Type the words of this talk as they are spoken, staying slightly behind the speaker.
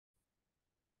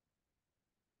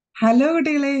Hello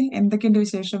കുട്ടികളെ, എന്തൊക്കെയുണ്ട്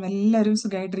വിശേഷം? എല്ലാവരും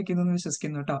സുഖമായിട്ടിരിക്കുന്നു എന്ന്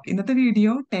വിശ്വസിക്കുന്നു കേട്ടോ. ഇന്നത്തെ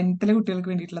വീഡിയോ 10th കുട്ടികൾക്ക്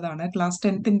വേണ്ടിയിട്ടുള്ളതാണ്. ക്ലാസ്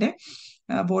 10th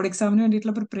ബോർഡ് എക്സാമിന്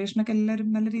വേണ്ടിയിട്ടുള്ള പ്രിപ്പറേഷൻ ഒക്കെ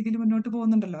എല്ലാവരും നല്ല രീതിയിൽ മുന്നോട്ട്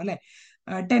പോകുന്നുണ്ടല്ലോ അല്ലെ?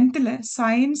 10th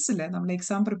സയൻസിൽ നമ്മൾ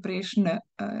എക്സാം പ്രിപ്പറേഷന്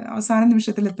അവസാന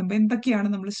നിമിഷത്തിൽ എത്തുമ്പോൾ എന്തൊക്കെയാണ്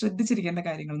നമ്മൾ ശ്രദ്ധിച്ചിരിക്കേണ്ട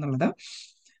കാര്യങ്ങൾ എന്നുള്ളത്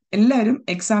എല്ലാവരും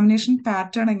എക്സാമിനേഷൻ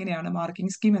പാറ്റേൺ എങ്ങനെയാണ്,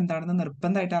 മാർക്കിംഗ് സ്കീം എന്താണെന്ന്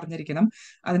നിർബന്ധമായിട്ട് അറിഞ്ഞിരിക്കണം.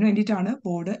 അതിനു വേണ്ടിയിട്ടാണ്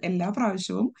ബോർഡ് എല്ലാ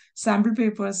പ്രാവശ്യവും sample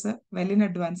papers well in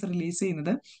advance release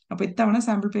ചെയ്യുന്നത്. അപ്പൊ ഇത്തവണ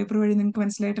സാമ്പിൾ പേപ്പർ വഴി നിങ്ങൾക്ക്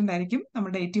മനസ്സിലായിട്ടുണ്ടായിരിക്കും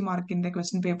നമ്മുടെ 80 മാർക്കിന്റെ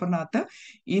ക്വസ്റ്റ്യൻ പേപ്പറിനകത്ത്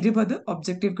 20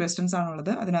 ഒബ്ജക്റ്റീവ് ക്വസ്റ്റ്യൻസ്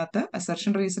ആണുള്ളത്. അതിനകത്ത്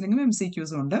അസർഷൻ റീസണിങ്ങും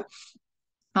MCQസും ഉണ്ട്.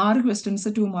 6 ക്വസ്റ്റ്യൻസ്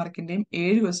 2 മാർക്കിന്റെയും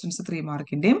 7 ക്വസ്റ്റ്യൻസ് 3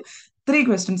 മാർക്കിന്റെയും 3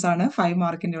 ക്വസ്റ്റ്യൻസ് ആണ് 5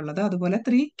 മാർക്കിന്റെ ഉള്ളത്. അതുപോലെ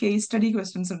 3 കേസ് സ്റ്റഡി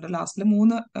ക്വസ്റ്റ്യൻസ് ഉണ്ട്. ലാസ്റ്റിൽ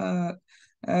 3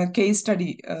 കേസ് സ്റ്റഡി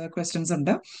ക്വസ്റ്റ്യൻസ്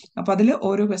ഉണ്ട്. അപ്പൊ അതിൽ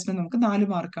ഓരോ ക്വസ്റ്റ്യനും നമുക്ക് 4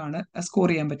 മാർക്കാണ് സ്കോർ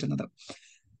ചെയ്യാൻ പറ്റുന്നത്.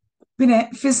 പിന്നെ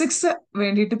ഫിസിക്സ്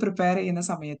വേണ്ടിയിട്ട് പ്രിപ്പയർ ചെയ്യുന്ന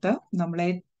സമയത്ത് നമ്മൾ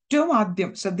ഏറ്റവും ആദ്യം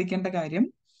ശ്രദ്ധിക്കേണ്ട കാര്യം,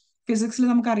 ഫിസിക്സിൽ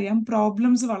നമുക്കറിയാം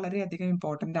പ്രോബ്ലംസ് വളരെയധികം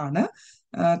ഇമ്പോർട്ടന്റ് ആണ്.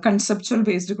 കൺസെപ്ച്വൽ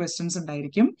ബേസ്ഡ് ക്വസ്റ്റ്യൻസ്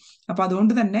ഉണ്ടായിരിക്കും. അപ്പൊ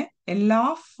അതുകൊണ്ട് തന്നെ എല്ലാ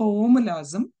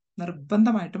ഫോർമുലാസും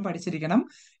നിർബന്ധമായിട്ടും പഠിച്ചിരിക്കണം.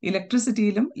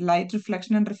 ഇലക്ട്രിസിറ്റിയിലും ലൈറ്റ്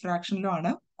റിഫ്ലക്ഷൻ ആൻഡ് റിഫ്രാക്ഷനിലും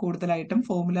ആണ് കൂടുതലായിട്ടും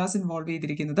ഫോർമുലാസ് ഇൻവോൾവ്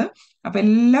ചെയ്തിരിക്കുന്നത്. അപ്പൊ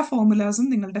എല്ലാ ഫോർമുലാസും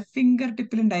നിങ്ങളുടെ ഫിംഗർ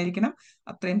ടിപ്പിൽ ഉണ്ടായിരിക്കണം.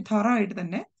 അത്രയും thorough ആയിട്ട്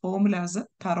തന്നെ ഫോർമുലാസ്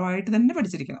thorough ആയിട്ട് തന്നെ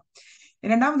പഠിച്ചിരിക്കണം.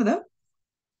 രണ്ടാമത്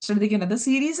ശ്രദ്ധിക്കേണ്ടത്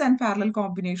series and parallel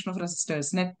combination of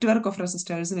resistors, network of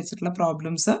resistors വെച്ചിട്ടുള്ള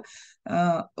പ്രോബ്ലംസ്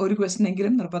ഒരു ക്വസ്റ്റ്യൻ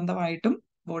എങ്കിലും നിർബന്ധമായിട്ടും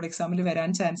ബോർഡ് എക്സാമിൽ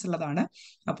വരാൻ ചാൻസ് ഉള്ളതാണ്.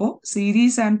 അപ്പോൾ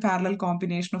series and parallel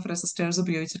combination of resistors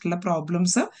ഉപയോഗിച്ചിട്ടുള്ള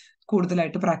പ്രോബ്ലംസ്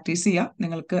കൂടുതലായിട്ട് പ്രാക്ടീസ് ചെയ്യാം.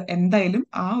 നിങ്ങൾക്ക് എന്തായാലും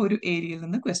ആ ഒരു ഏരിയയിൽ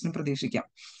നിന്ന് ക്വസ്റ്റ്യൻ പ്രതീക്ഷിക്കാം.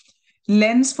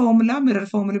 ലെൻസ് ഫോർമുല, മിറർ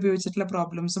ഫോർമുല ഉപയോഗിച്ചിട്ടുള്ള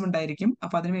പ്രോബ്ലംസും ഉണ്ടായിരിക്കും.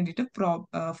 അപ്പൊ അതിന് വേണ്ടിയിട്ട്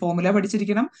ഫോർമുല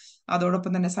പഠിച്ചിരിക്കണം.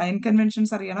 അതോടൊപ്പം തന്നെ സൈൻ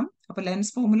കൺവെൻഷൻസ് അറിയണം. അപ്പൊ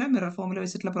ലെൻസ് ഫോർമുല, മിറർ ഫോർമുല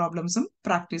വെച്ചിട്ടുള്ള പ്രോബ്ലംസും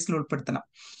പ്രാക്ടീസിൽ ഉൾപ്പെടുത്തണം.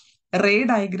 Ray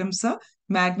diagrams,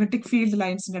 magnetic field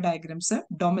ലൈൻസിന്റെ diagrams,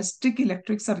 domestic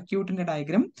electric സർക്യൂട്ടിന്റെ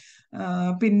ഡയഗ്രം,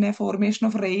 പിന്നെ ഫോർമേഷൻ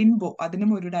ഓഫ് റെയിൻബോ,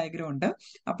 അതിനും ഒരു ഡയഗ്രം ഉണ്ട്.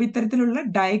 അപ്പൊ ഇത്തരത്തിലുള്ള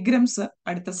ഡയഗ്രംസ്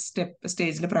അടുത്ത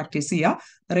സ്റ്റേജിൽ പ്രാക്ടീസ് ചെയ്യുക.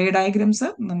 റേ ഡയഗ്രംസ്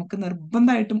നമുക്ക്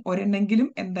നിർബന്ധമായിട്ടും ഒരെണ്ണെങ്കിലും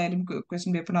എന്തായാലും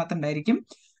ക്വസ്റ്റ്യൻ പേപ്പറിനകത്ത് ഉണ്ടായിരിക്കും.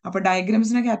 അപ്പൊ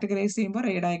ഡയഗ്രംസിനെ കാറ്റഗറൈസ് ചെയ്യുമ്പോൾ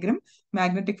റേ ഡയഗ്രം,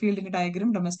 മാഗ്നറ്റിക് ഫീൽഡിന്റെ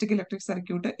ഡയഗ്രം, ഡൊമസ്റ്റിക് ഇലക്ട്രിക്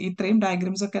സർക്യൂട്ട്, ഇത്രയും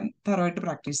ഡയഗ്രംസ് ഒക്കെ തറവായിട്ട്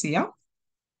പ്രാക്ടീസ് ചെയ്യാം.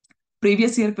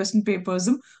 Previous year question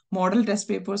പേപ്പേഴ്സും model test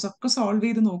പേപ്പേഴ്സും ഒക്കെ സോൾവ്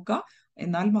ചെയ്ത് നോക്കുക.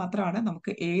 എന്നാൽ മാത്രമാണ്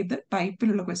നമുക്ക് ഏത്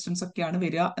ടൈപ്പിലുള്ള ക്വസ്റ്റ്യൻസ് ഒക്കെയാണ്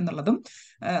വരിക എന്നുള്ളതും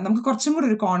നമുക്ക് കുറച്ചും കൂടി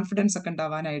ഒരു കോൺഫിഡൻസ് ഒക്കെ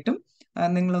ഉണ്ടാവാനായിട്ടും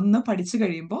നിങ്ങളൊന്ന് പഠിച്ചു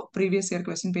കഴിയുമ്പോൾ previous year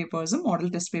question പേപ്പേഴ്സും model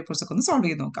test പേപ്പേഴ്സും ഒക്കെ ഒന്ന് സോൾവ്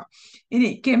ചെയ്ത് നോക്കാം. ഇനി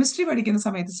കെമിസ്ട്രി പഠിക്കുന്ന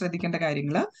സമയത്ത് ശ്രദ്ധിക്കേണ്ട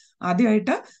കാര്യങ്ങൾ,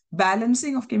 ആദ്യമായിട്ട്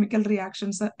ബാലൻസിങ് ഓഫ് കെമിക്കൽ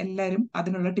റിയാക്ഷൻസ്, എല്ലാവരും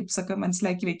അതിനുള്ള ടിപ്സ് ഒക്കെ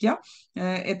മനസ്സിലാക്കി വെക്കുക.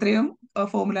 എത്രയും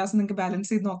ഫോർമുലാസ് നിങ്ങൾക്ക്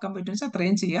ബാലൻസ് ചെയ്ത് നോക്കാൻ പറ്റും വെച്ചാൽ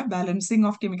അത്രയും ചെയ്യുക. ബാലൻസിങ്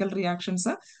ഓഫ് കെമിക്കൽ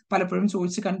റിയാക്ഷൻസ് പലപ്പോഴും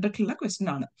ചോദിച്ച് കണ്ടിട്ടുള്ള ക്വസ്റ്റ്യൻ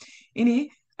ആണ്. ഇനി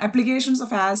applications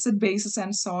of acid, bases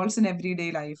and salts in every day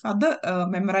life, അത്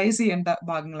മെമ്മറൈസ് ചെയ്യേണ്ട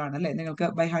ഭാഗങ്ങളാണ് അല്ലെ, നിങ്ങൾക്ക്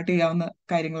ബൈ ഹാർട്ട് ചെയ്യാവുന്ന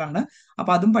കാര്യങ്ങളാണ്.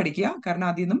 അപ്പൊ അതും പഠിക്കുക, കാരണം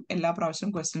അതിൽ നിന്നും എല്ലാ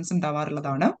പ്രാവശ്യവും questions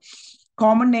ഉണ്ടാവാറുള്ളതാണ്.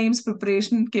 Common names,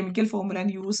 preparation, chemical formula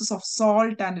and uses of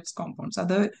salt and it's compounds,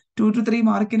 അത് 2 to 3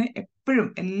 മാർക്കിന് എപ്പോഴും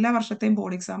എല്ലാ വർഷത്തെയും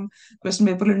ബോർഡ് എക്സാം ക്വസ്റ്റ്യൻ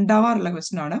പേപ്പറിൽ ഉണ്ടാവാറുള്ള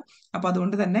ക്വസ്റ്റ്യൻ ആണ്. അപ്പൊ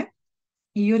അതുകൊണ്ട് തന്നെ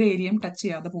ഈ ഒരു ഏരിയയും ടച്ച്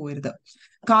ചെയ്യാതെ പോകരുത്.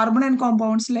 കാർബൺ ആൻഡ്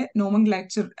കോമ്പൗണ്ട്സിലെ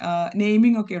നോമൻക്ലേച്ചർ,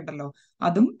 നെയിമിംഗ് ഒക്കെ ഉണ്ടല്ലോ,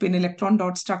 അതും പിന്നെ electron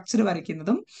dot structure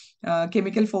വരയ്ക്കുന്നതും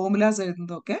chemical formulas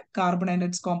എഴുതുന്നതും ഒക്കെ കാർബൺ ആൻഡ്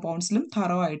ഇറ്റ്സ് കോമ്പൗണ്ട്സിലും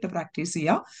thorough ആയിട്ട് പ്രാക്ടീസ്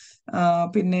ചെയ്യുക.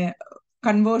 പിന്നെ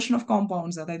കൺവേർഷൻ ഓഫ്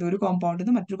കോമ്പൗണ്ട്സ്, അതായത് ഒരു കോമ്പൗണ്ടിൽ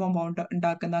നിന്ന് മറ്റൊരു കോമ്പൗണ്ട്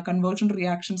ഉണ്ടാക്കുന്ന കൺവേർഷൻ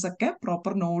റിയാക്ഷൻസ് ഒക്കെ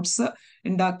പ്രോപ്പർ നോട്ട്സ്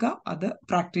ഉണ്ടാക്കുക, അത്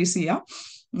പ്രാക്ടീസ്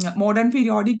ചെയ്യുക. മോഡേൺ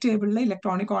പീരിയോഡിക് ടേബിളിലെ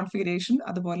ഇലക്ട്രോണിക് കോൺഫിഗറേഷൻ,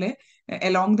 അതുപോലെ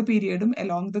അലോങ് ദ പീരിയഡും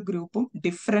അലോങ് ദ ഗ്രൂപ്പും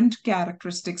ഡിഫറെന്റ്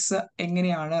ക്യാരക്ടറിസ്റ്റിക്സ്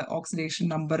എങ്ങനെയാണ്, ഓക്സിഡേഷൻ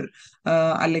നമ്പർ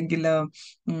അല്ലെങ്കിൽ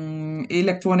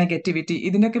ഇലക്ട്രോനെഗറ്റിവിറ്റി,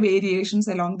 ഇതിന്റെയൊക്കെ variations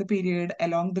along the period,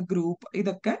 along the group,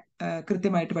 ഇതൊക്കെ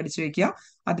കൃത്യമായിട്ട് പഠിച്ചു വെക്കുക.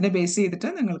 അതിനെ ബേസ് ചെയ്തിട്ട്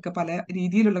നിങ്ങൾക്ക് പല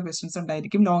രീതിയിലുള്ള ക്വസ്റ്റ്യൻസ്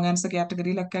ഉണ്ടായിരിക്കും. ലോങ് ആൻസർ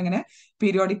കാറ്റഗറിയിലൊക്കെ അങ്ങനെ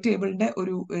പീരിയോഡിക് ടേബിളിന്റെ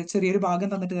ഒരു ചെറിയൊരു ഭാഗം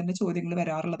തന്നിട്ട് തന്നെ ചോദ്യങ്ങൾ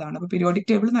വരാറുള്ളതാണ്. അപ്പൊ പീരിയോഡിക്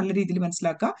ടേബിൾ നല്ല രീതിയിൽ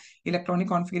മനസ്സിലാക്കുക,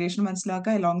 ഇലക്ട്രോണിക് കോൺഫിഗറേഷൻ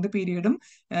മനസ്സിലാക്കുക, അലോങ് ദ പീരിയഡും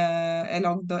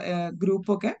അലോങ് ദ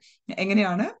ഗ്രൂപ്പും ഒക്കെ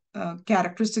എങ്ങനെയാണ്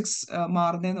ക്യാരക്ടറിസ്റ്റിക്സ്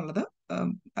മാറുന്നതെന്നുള്ളത്,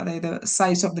 അതായത്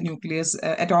size of the nucleus,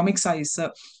 atomic size,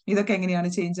 ഇതൊക്കെ എങ്ങനെയാണ്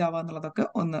ചേഞ്ച് ആവുക എന്നുള്ളതൊക്കെ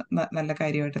ഒന്ന് നല്ല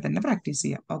കാര്യമായിട്ട് തന്നെ പ്രാക്ടീസ്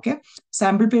ചെയ്യാം. ഓക്കെ,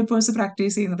 സാമ്പിൾ പേപ്പേഴ്സ്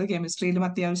പ്രാക്ടീസ് ചെയ്യുന്നത് കെമിസ്ട്രിയിലും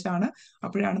അത്യാവശ്യമാണ്.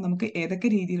 അപ്പോഴാണ് നമുക്ക് ഏതൊക്കെ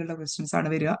രീതിയിലുള്ള ക്വസ്റ്റ്യൻസ് ആണ്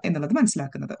വരിക എന്നുള്ളത്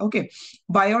മനസ്സിലാക്കുന്നത്. ഓക്കെ,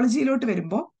 ബയോളജിയിലോട്ട്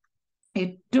വരുമ്പോൾ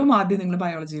ഏറ്റവും ആദ്യം നിങ്ങൾ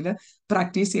ബയോളജിയിൽ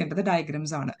പ്രാക്ടീസ് ചെയ്യേണ്ടത്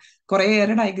ഡയഗ്രംസ് ആണ്.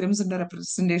 കുറേയേറെ ഡയഗ്രംസ് ഉണ്ട്.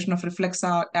 Representation of reflex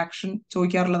action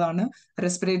ചോദിക്കാറുള്ളതാണ്.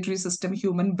 Respiratory system,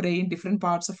 human brain, different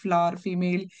parts of flower,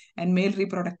 female and mail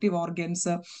reproductive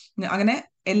organs, അങ്ങനെ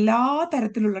എല്ലാ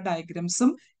തരത്തിലുള്ള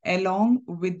ഡയഗ്രംസും അലോങ്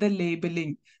വിത്ത് ദ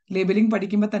ലേബലിംഗ്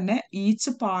പഠിക്കുമ്പോൾ തന്നെ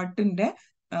ഈച്ച് പാർട്ടിന്റെ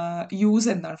യൂസ്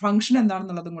എന്താണ്, ഫംഗ്ഷൻ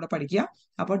എന്താണെന്നുള്ളതും കൂടെ പഠിക്കുക.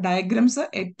 അപ്പോൾ ഡയഗ്രംസ്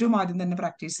ഏറ്റവും ആദ്യം തന്നെ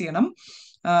പ്രാക്ടീസ് ചെയ്യണം.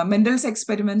 Mendel's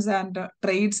experiments and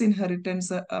trades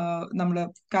inheritance നമ്മൾ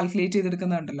കാൽക്കുലേറ്റ്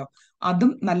ചെയ്തെടുക്കുന്നുണ്ടല്ലോ,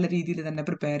 അതും നല്ല രീതിയിൽ തന്നെ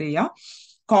പ്രിപ്പയർ ചെയ്യുക.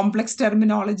 കോംപ്ലക്സ്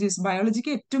ടെർമിനോളജീസ്,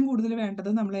 ബയോളജിക്ക് ഏറ്റവും കൂടുതൽ വേണ്ടത്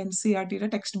നമ്മൾ NCERTയുടെ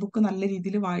ടെക്സ്റ്റ് ബുക്ക് നല്ല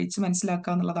രീതിയിൽ വായിച്ച്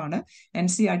മനസ്സിലാക്കുക എന്നുള്ളതാണ്.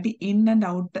 NCERT in and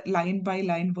out, line by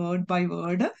line, word by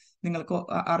word നിങ്ങൾക്ക്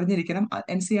അറിഞ്ഞിരിക്കണം.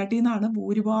 NCERT നിന്നാണ്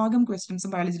ഭൂരിഭാഗം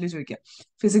ക്വസ്റ്റ്യൻസും ബയോളജിയിൽ ചോദിക്കുക.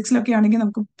 ഫിസിക്സിലൊക്കെ ആണെങ്കിൽ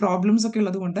നമുക്ക് പ്രോബ്ലംസ് ഒക്കെ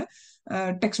ഉള്ളത് കൊണ്ട്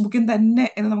ടെക്സ്റ്റ് ബുക്കിൽ തന്നെ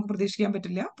എന്ന് നമുക്ക് പ്രതീക്ഷിക്കാൻ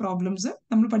പറ്റില്ല. പ്രോബ്ലംസ്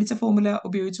നമ്മൾ പഠിച്ച ഫോർമുല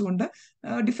ഉപയോഗിച്ചുകൊണ്ട്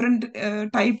ഡിഫറെന്റ്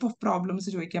ടൈപ്പ് ഓഫ് പ്രോബ്ലംസ്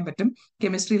ചോദിക്കാൻ പറ്റും.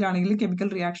 കെമിസ്ട്രിയിലാണെങ്കിലും കെമിക്കൽ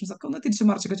റിയാക്ഷൻസ് ഒക്കെ ഒന്ന് തിരിച്ചു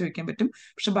മറിച്ചൊക്കെ ചോദിക്കാൻ പറ്റും.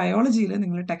 പക്ഷെ ബയോളജിയിൽ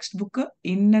നിങ്ങൾ text book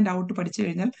in and out പഠിച്ചു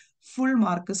കഴിഞ്ഞാൽ ഫുൾ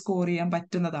മാർക്ക് സ്കോർ ചെയ്യാൻ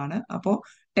പറ്റുന്നതാണ്. അപ്പോൾ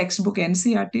text book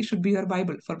NCERT should be your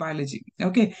Bible for biology.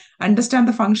 Okay. Understand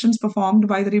the functions performed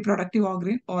by the reproductive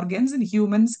organs in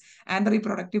humans and the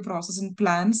reproductive process in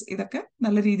plants. ഇതൊക്കെ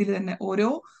നല്ല രീതിയിൽ തന്നെ ഓരോ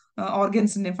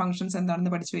ഓർഗൻസിന്റെ ഫങ്ഷൻസ്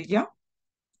എന്താണെന്ന് പഠിച്ചു വയ്ക്കുക.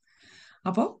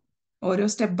 അപ്പോൾ ഓരോ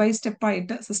സ്റ്റെപ്പ് ബൈ സ്റ്റെപ്പ്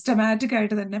ആയിട്ട് സിസ്റ്റമാറ്റിക്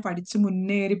ആയിട്ട് തന്നെ പഠിച്ച്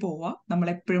മുന്നേറി പോവുക. നമ്മൾ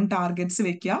എപ്പോഴും ടാർഗറ്റ്സ്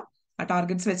വെക്കുക. ആ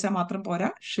ടാർഗറ്റ്സ് വെച്ചാൽ മാത്രം പോരാ,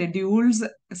 ഷെഡ്യൂൾസ്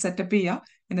സെറ്റപ്പ്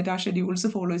ചെയ്യുക. എന്നിട്ട് ആ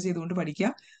ഷെഡ്യൂൾസ് ഫോളോ ചെയ്തുകൊണ്ട്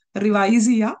പഠിക്കുക. റിവൈസ്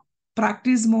ചെയ്യുക.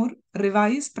 Practice more,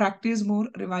 revise, practice more,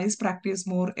 revise, practice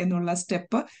more എന്നുള്ള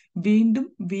സ്റ്റെപ്പ് വീണ്ടും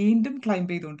വീണ്ടും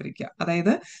ക്ലൈംബ് ചെയ്തുകൊണ്ടിരിക്കുക.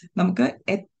 അതായത് നമുക്ക്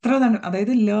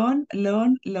അതായത് learn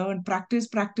learn learn, practice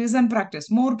practice and practice,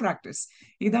 more practice.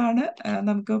 ഇതാണ്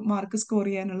നമുക്ക് മാർക്ക് സ്കോർ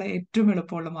ചെയ്യാനുള്ള ഏറ്റവും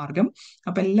എളുപ്പമുള്ള മാർഗം.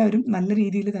 അപ്പൊ എല്ലാവരും നല്ല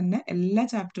രീതിയിൽ തന്നെ എല്ലാ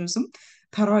ചാപ്റ്റേഴ്സും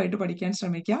thorough ആയിട്ട് പഠിക്കാൻ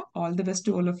ശ്രമിക്കുക. All the best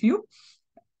to all of U.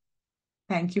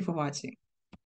 Thank you for watching.